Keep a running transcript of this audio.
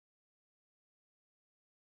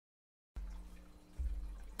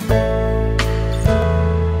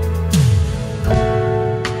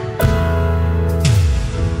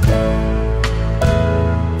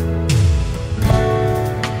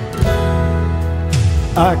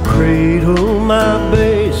I cradle my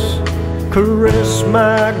bass, caress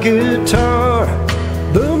my guitar.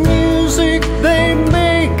 The music they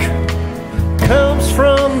make comes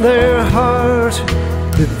from their heart.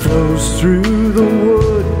 It flows through the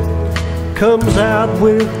wood, comes out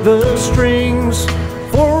with the strings,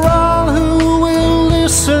 for all who will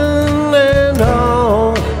listen and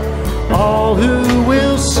all who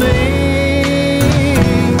will sing.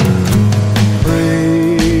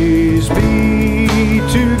 Praise be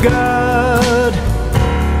to God,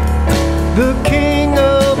 the King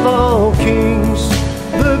of all kings,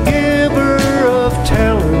 the giver of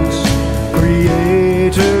talents,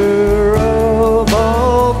 creator of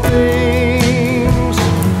all things.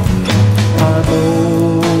 I'm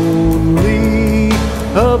only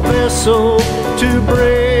a vessel to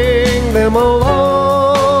bring them along.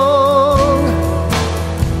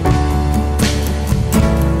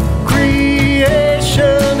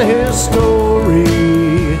 Creation, his story,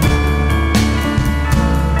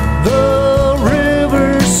 the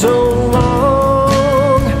river so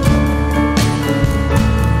long,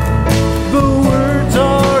 the words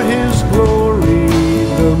are his glory,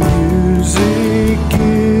 the music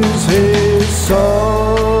is his song.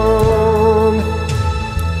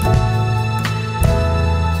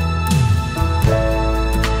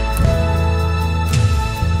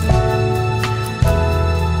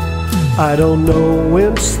 I don't know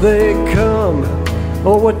whence they come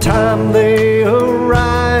or what time they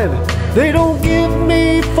arrive. They don't give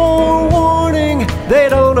me forewarning, they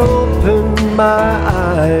don't open my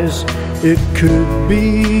eyes. It could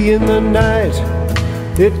be in the night,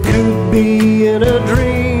 it could be in a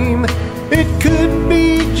dream, it could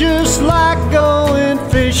be just like going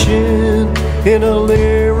fishing in a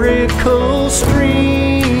lyrical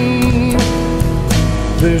stream.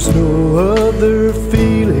 There's no other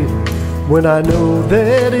feeling when I know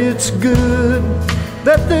that it's good,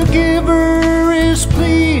 that the giver is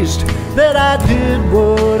pleased, that I did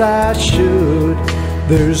what I should.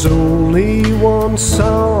 There's only one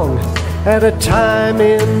song at a time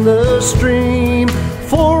in the stream,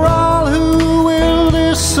 for all who will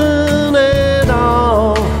listen and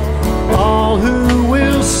all who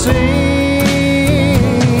will sing.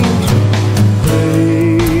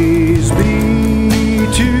 Praise be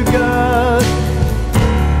to God,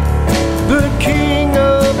 the King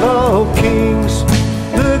of all kings,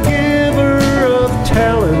 the giver of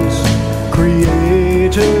talents,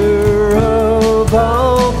 creator of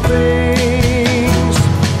all things.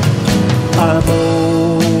 I'm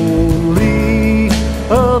only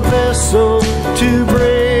a vessel to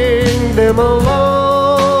bring them along.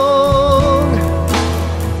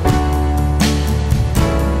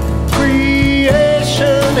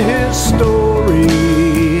 Creation, his story,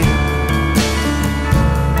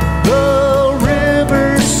 the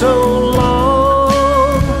river so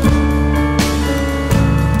long,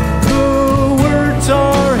 the words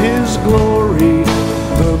are his glory,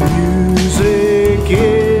 the music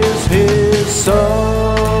is his song.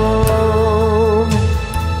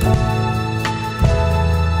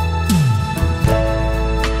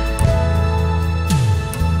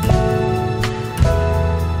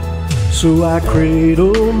 So I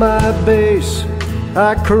cradle my bass,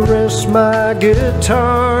 I caress my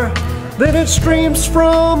guitar, then it streams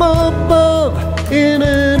from above